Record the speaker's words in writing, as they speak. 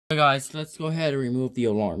Hey guys, let's go ahead and remove the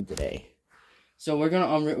alarm today. So we're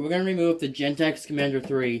gonna remove the Gentex Commander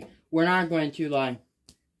 3. We're not going to let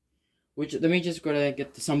me just go to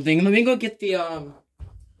get something. Let me go get the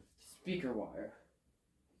speaker wire.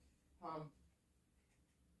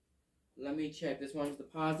 Let me check. This one's the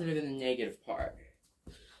positive and the negative part.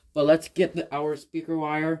 But let's get our speaker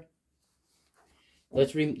wire.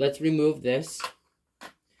 Let's remove this.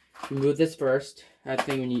 Remove this first. I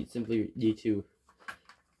think we simply need to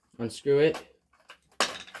unscrew it.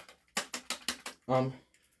 It's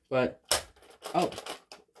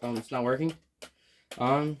not working.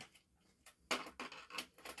 There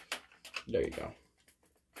you go.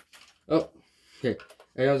 Oh, okay.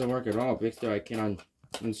 It doesn't work at all. Because I can't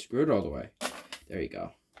unscrew it all the way. There you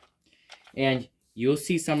go. And you'll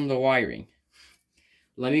see some of the wiring.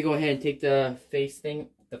 Let me go ahead and take the face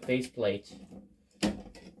plate.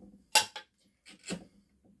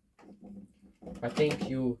 I think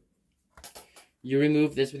you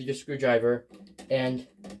remove this with your screwdriver and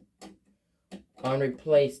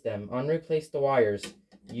unreplace the wires.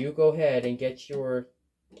 You go ahead and get your,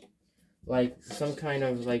 some kind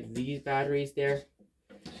of, these batteries there.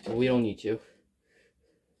 But we don't need to.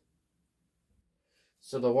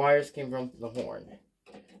 So the wires came from the horn.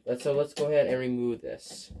 Let's go ahead and remove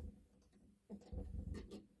this.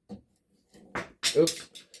 Oops.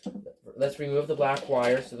 Let's remove the black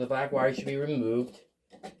wire. So the black wire should be removed.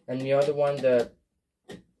 And the other one,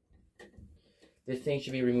 this thing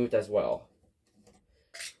should be removed as well.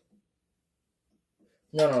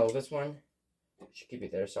 No, this one should keep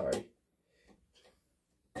it there, sorry.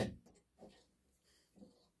 The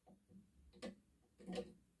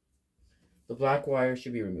black wire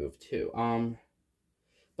should be removed too.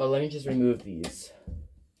 But let me just remove these.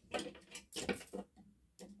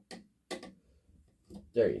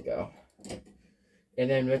 There you go. And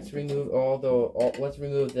then let's remove let's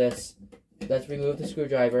remove this. Let's remove the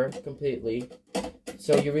screwdriver completely.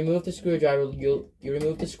 So you remove the screwdriver, you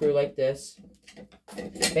remove the screw like this.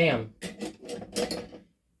 Bam.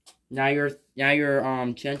 Now your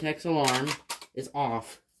Gentex alarm is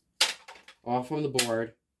off. Off from the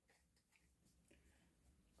board.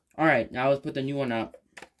 Alright, now let's put the new one up.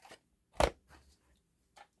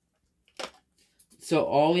 So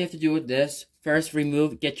all you have to do with this, first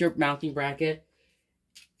get your mounting bracket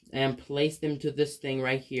and place them to this thing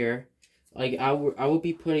right here. I will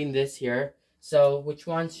be putting this here. So which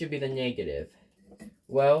one should be the negative?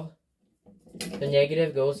 Well, the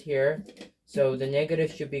negative goes here. So the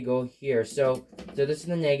negative should go here. So this is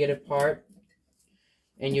the negative part.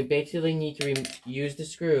 And you basically need to use the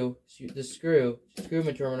screw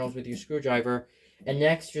terminals with your screwdriver. And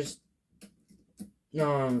next, just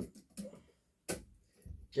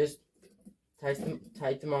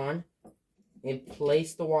tight them on and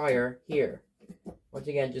place the wire here. Once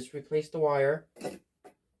again, just replace the wire a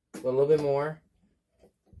little bit more.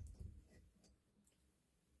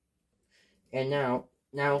 And now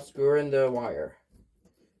screw in the wire.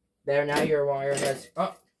 There, now your wire has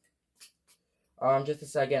just a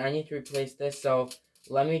second, I need to replace this, so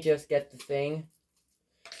let me just get the thing.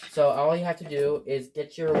 So all you have to do is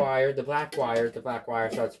get your wire, the black wire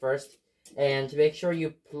starts first, and to make sure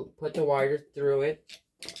you put the wire through it,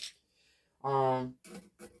 and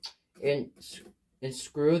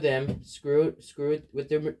screw them, screw with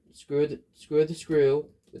the screw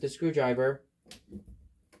with the screwdriver.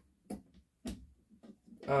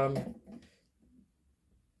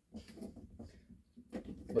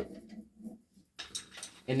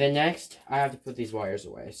 And then next, I have to put these wires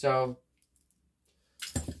away. So,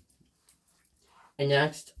 and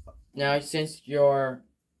next, now since your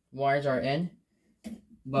wires are in,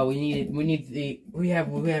 but we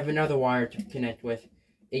have another wire to connect with.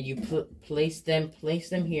 And you place them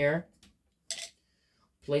here.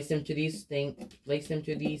 Place them to these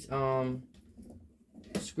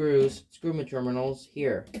screw terminals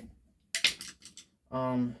here.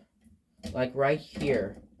 Like right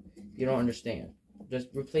here. If you don't understand. Just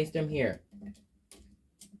replace them here.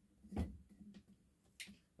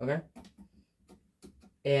 Okay?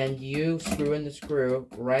 And you screw in the screw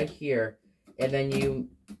right here. And then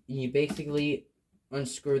you basically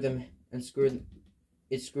unscrew them and screw them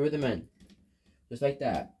in. Just like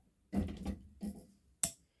that. And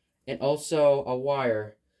also a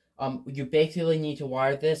wire. You basically need to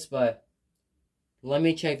wire this, but let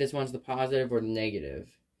me check this one's the positive or the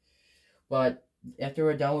negative. But after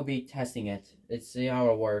we're done, we'll be testing it. Let's see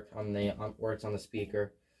how it works on the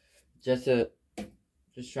speaker. Just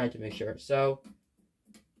trying to make sure. So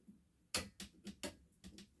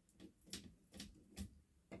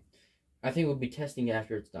I think we'll be testing it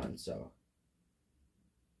after it's done. So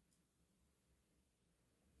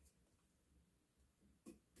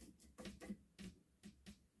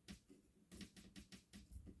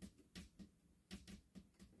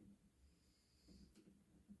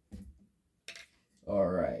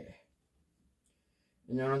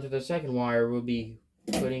And then onto the second wire, we'll be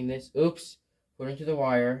putting this, put into the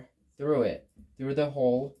wire, through the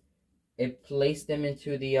hole, and place them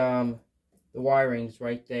into the wirings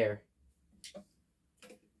right there.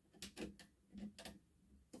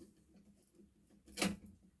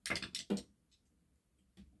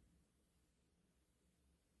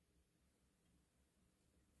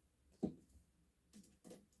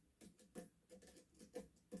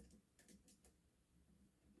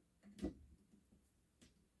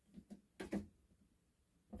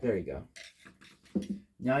 There you go.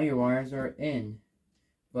 Now your wires are in.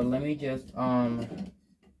 But let me just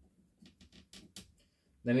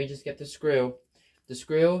get the screw. The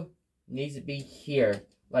screw needs to be here.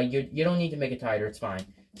 Like you don't need to make it tighter, it's fine.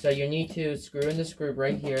 So you need to screw in the screw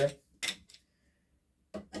right here.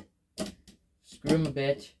 Screw them a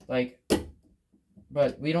bit, like,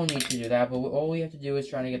 but we don't need to do that, but all we have to do is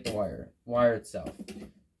try to get the wire itself.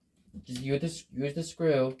 Just use the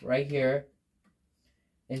screw right here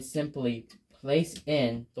and simply place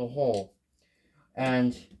in the hole.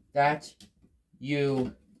 And that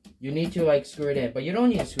you need to like screw it in, but you don't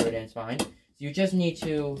need to screw it in, it's fine. You just need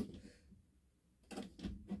to,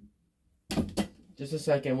 just a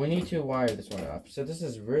second, we need to wire this one up. So this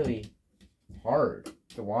is really hard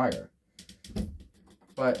to wire.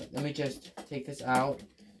 But let me just take this out.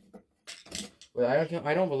 Well,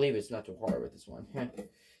 I don't believe it's not too hard with this one.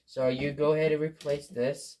 So you go ahead and replace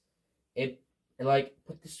this. Like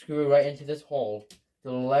put the screw right into this hole.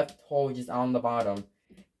 The left hole is just on the bottom.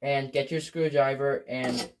 And get your screwdriver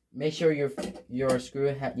and make sure your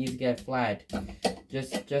screw needs to get flat.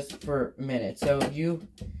 Just for a minute. So you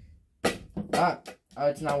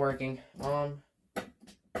it's not working.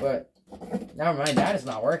 But never mind, that is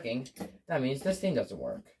not working. That means this thing doesn't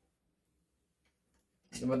work.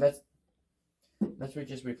 But let's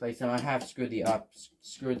just replace them. I have screwed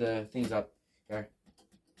the things up here.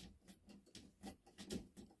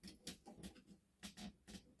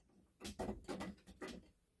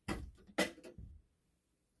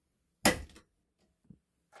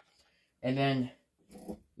 And then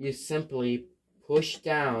you simply push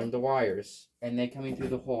down the wires and then coming through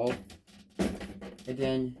the hole. And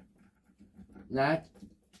then that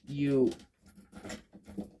you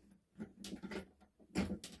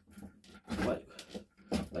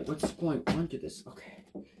like what's going on to this? Okay.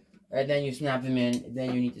 And then you snap them in, and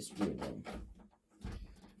then you need to screw them.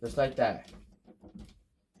 Just like that.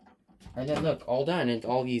 And then look, all done, it's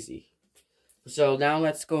all easy. So now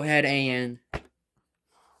let's go ahead and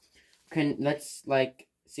let's like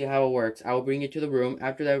see how it works. I will bring it to the room.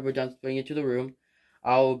 After that we're done putting it to the room,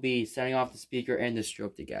 I will be setting off the speaker and the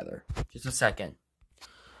strobe together. Just a second.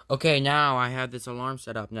 Okay, now I have this alarm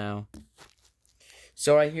set up now.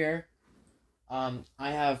 So right here, I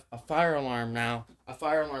have a fire alarm now, a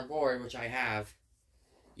fire alarm board, which I have,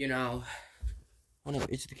 you know. Oh no,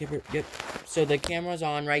 it's the camera. Yep. So the camera's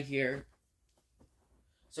on right here.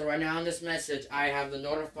 So right now on this message, I have the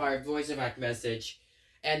notified voice evac message,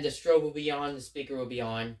 and the strobe will be on, the speaker will be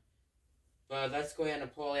on. But let's go ahead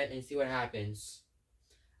and pull it and see what happens.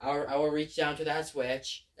 I will reach down to that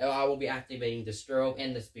switch, and I will be activating the strobe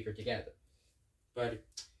and the speaker together. But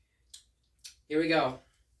here we go.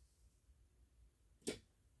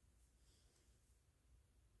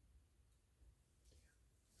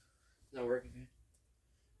 Not working good.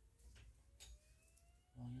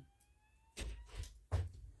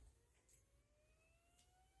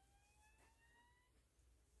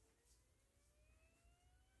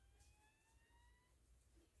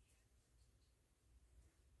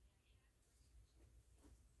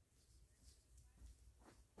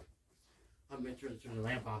 I'm going to turn the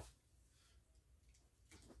lamp off.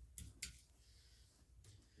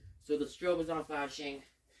 So the strobe is not flashing.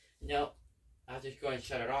 No, I have to go and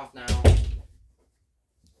shut it off now.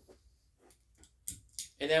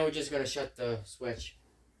 And then we're just going to shut the switch.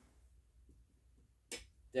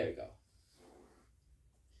 There you go.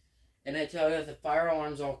 And I tell you the fire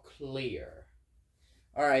alarm's all clear.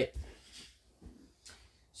 Alright.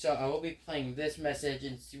 So I will be playing this message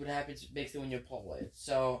and see what happens basically when you pull it.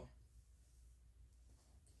 So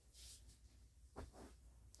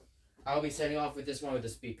I'll be setting off with this one with the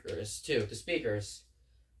speakers too. The speakers.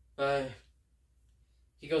 But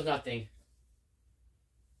he goes nothing.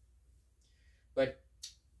 But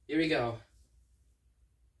here we go.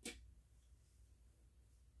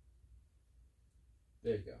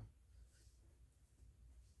 There you go.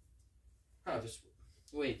 Oh, just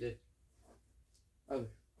wait. Oh,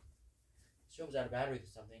 strobe's out of battery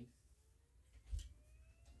or something.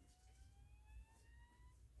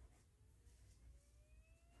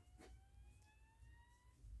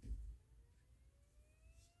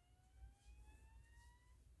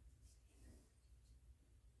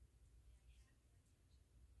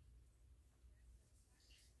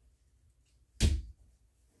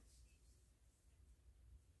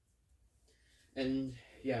 And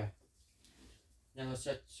yeah. Now let's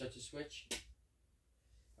set the switch.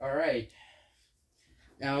 Alright.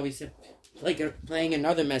 Now I'll be playing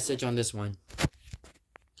another message on this one.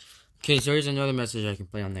 Okay, so here's another message I can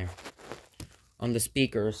play on there. On the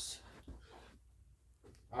speakers.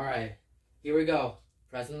 Alright. Here we go.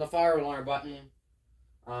 Pressing the fire alarm button.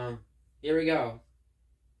 Here we go.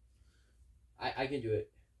 I can do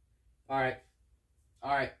it. Alright.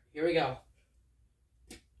 Alright, here we go.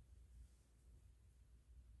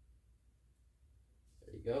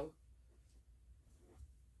 There you go.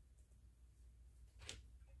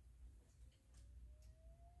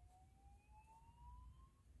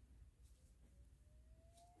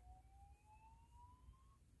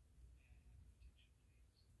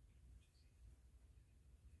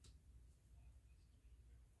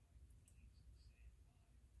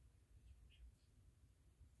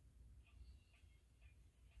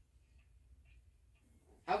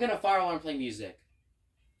 How can a fire alarm play music?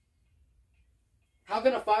 How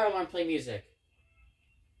can a fire alarm play music?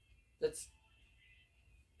 That's...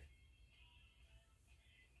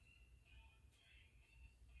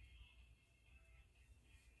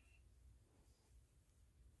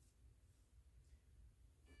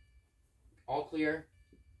 all clear.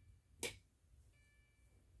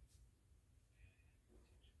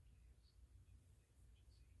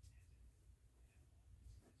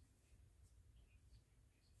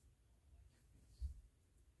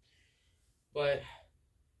 But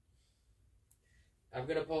I'm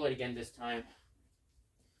gonna pull it again this time.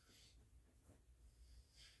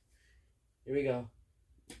 Here we go.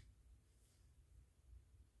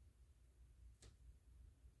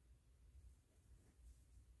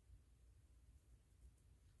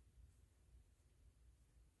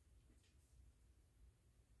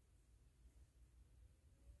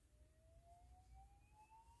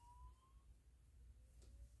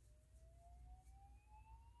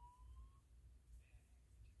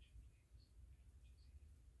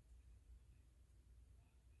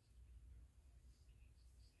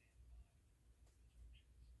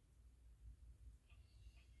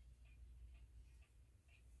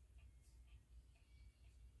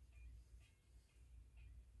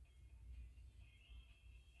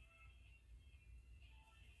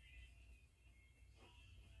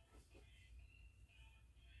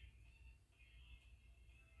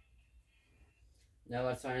 Now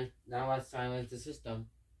let's silence the system.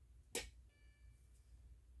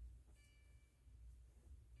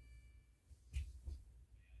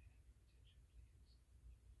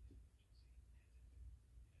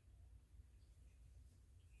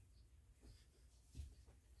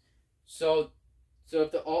 So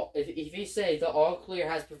if he say the all clear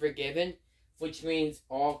has been forgiven, which means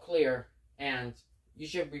all clear, and you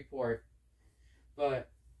should report. But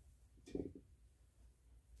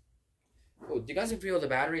oh, do you guys feel the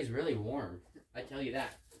battery is really warm? I tell you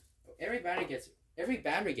that. Every battery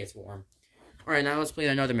gets warm. All right, now let's play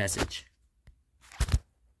another message.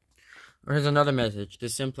 Here's another message. The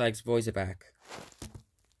simplex voice back.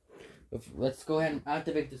 Let's go ahead and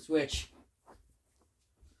activate the switch.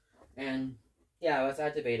 And yeah, let's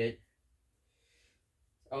activate it.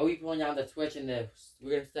 I'll be pulling out the switch and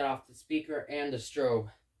we're gonna set off the speaker and the strobe.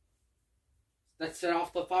 Let's set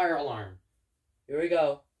off the fire alarm. Here we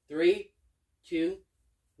go. 3, 2,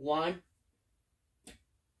 1.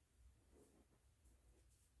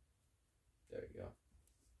 There we go.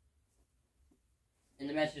 And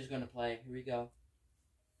the message is gonna play. Here we go.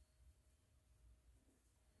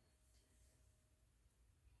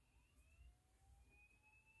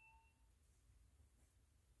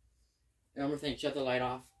 Number thing, shut the light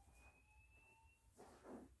off.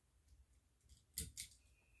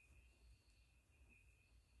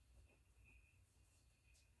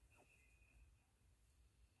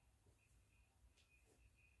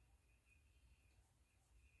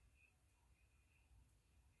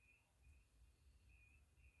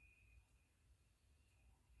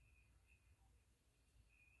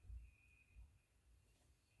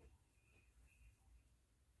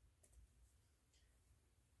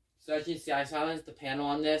 So as you see, I silenced the panel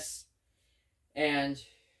on this, and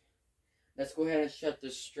let's go ahead and shut the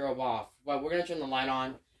strobe off. But we're going to turn the light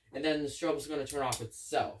on, and then the strobe is going to turn off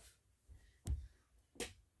itself.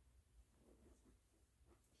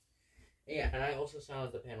 Yeah, and I also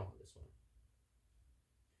silenced the panel on this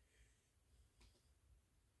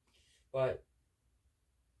one.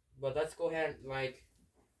 But let's go ahead and,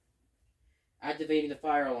 activating the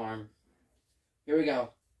fire alarm. Here we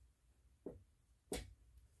go.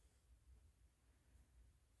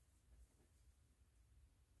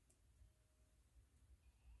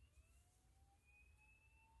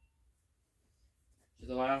 Shut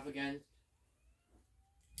the light off again.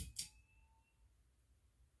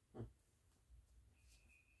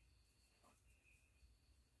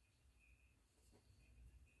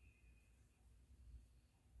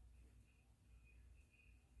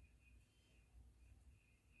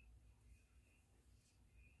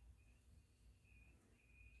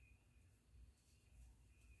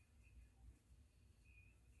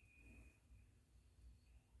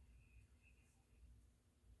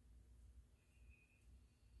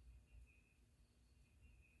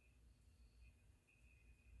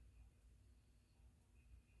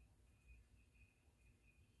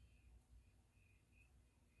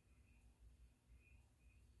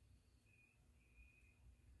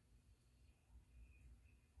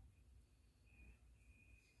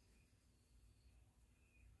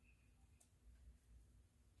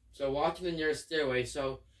 So walk to the nearest stairway.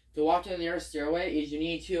 So to walk to the nearest stairway is you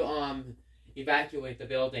need to evacuate the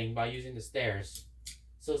building by using the stairs.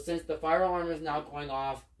 So since the fire alarm is now going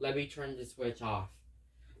off, let me turn the switch off.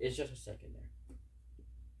 It's just a second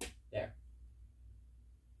there. There.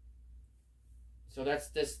 So that's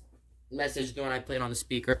this message the one I played on the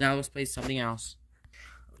speaker. Now let's play something else.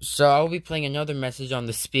 So I will be playing another message on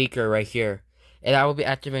the speaker right here. And I will be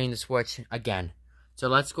activating the switch again. So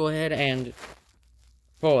let's go ahead and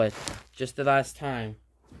pull it. Just the last time.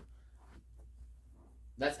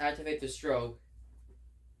 Let's activate the strobe.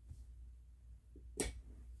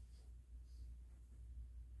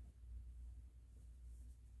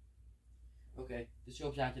 Okay, the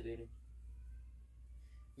strobe's activated.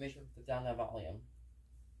 Make sure to put down that volume.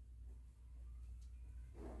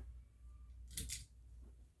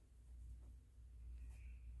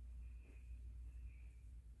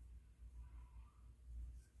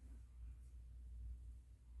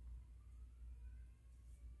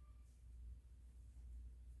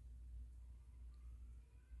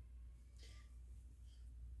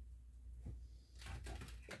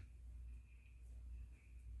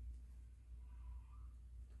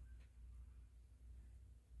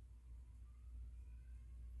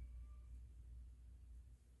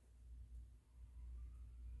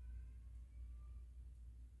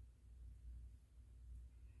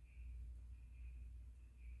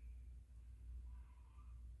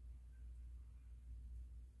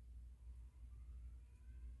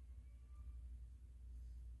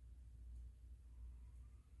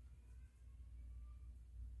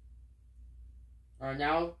 Alright,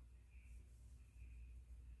 now.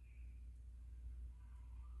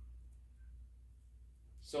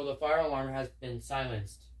 So the fire alarm has been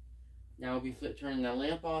silenced. Now we'll be turning the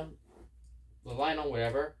lamp on, the light on,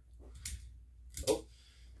 whatever. Oh,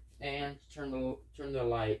 and turn the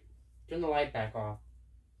light back off.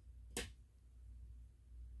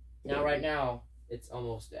 Now, right now, it's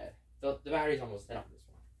almost dead. The battery's almost dead on this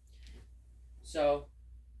one. So,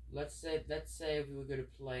 let's say we were going to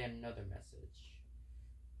play another message,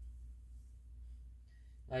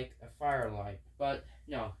 like a firelight. But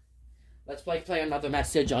no, let's play another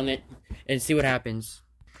message on it and see what happens.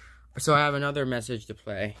 So I have another message to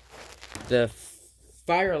play. The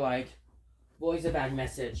firelight voice a bad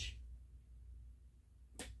message.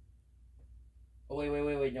 Oh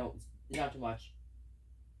wait, no, it's not too much.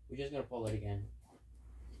 We're just gonna pull it again.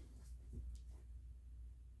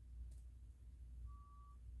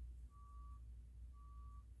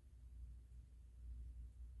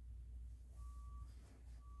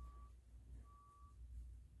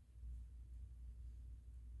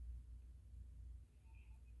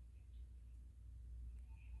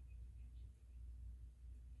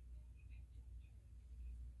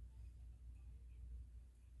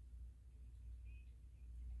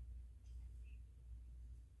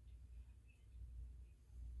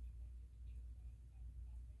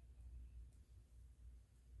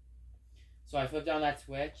 So I flipped down that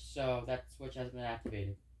switch, so that switch has been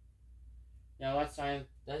activated. Now let's silence.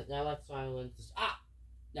 Now let's silence this.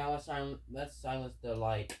 Now let's silence the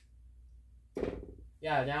light.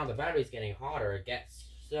 Yeah, now the battery's getting hotter. It gets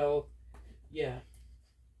so. Yeah.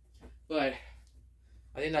 But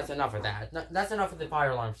I think that's enough of that. That's enough of the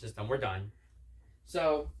fire alarm system. We're done.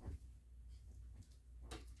 So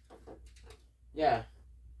yeah,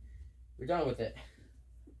 we're done with it.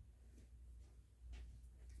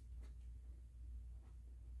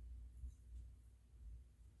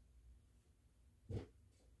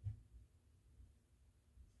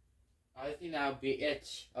 I think that would be it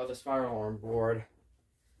of this fire alarm board.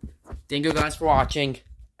 Thank you guys for watching.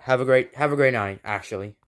 Have a great night, actually.